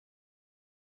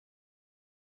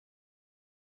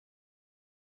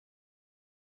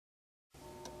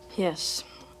Yes,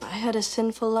 I had a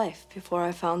sinful life before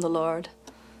I found the Lord.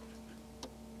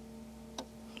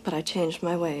 But I changed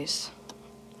my ways,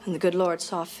 and the good Lord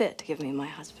saw fit to give me my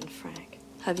husband, Frank.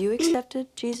 Have you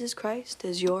accepted Jesus Christ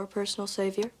as your personal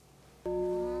Savior?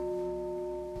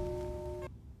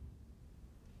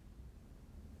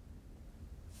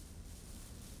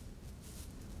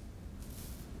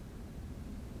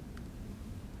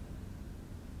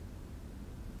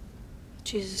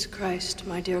 Jesus Christ,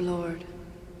 my dear Lord,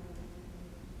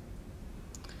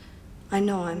 I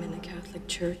know I'm in a Catholic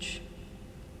church,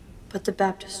 but the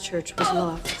Baptist church was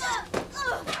locked.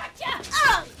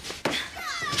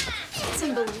 It's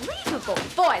unbelievable.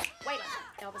 Boys, wait a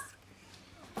minute, Elvis.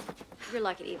 You're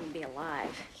lucky to even be alive.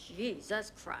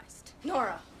 Jesus Christ.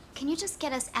 Nora. Can you just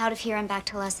get us out of here and back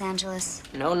to Los Angeles?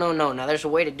 No. Now, there's a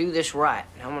way to do this right.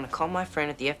 Now, I'm going to call my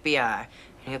friend at the FBI, and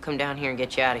he'll come down here and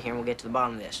get you out of here, and we'll get to the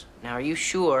bottom of this. Now, are you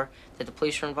sure that the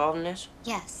police are involved in this?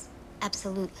 Yes,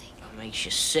 absolutely. It makes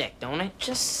you sick, don't it?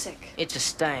 Just sick. It's a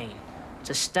stain. It's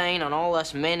a stain on all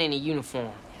us men in a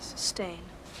uniform. Yes, a stain.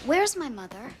 Where's my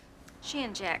mother? She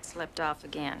and Jack slipped off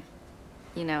again.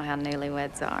 You know how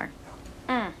newlyweds are.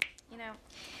 You know,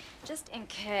 just in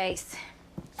case.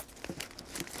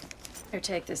 Here,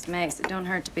 take this mace. It don't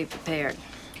hurt to be prepared.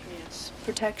 Yes,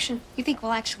 protection. You think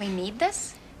we'll actually need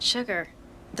this? Sugar,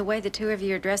 the way the two of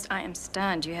you are dressed, I am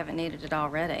stunned you haven't needed it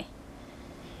already.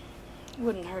 It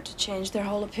wouldn't hurt to change their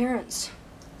whole appearance.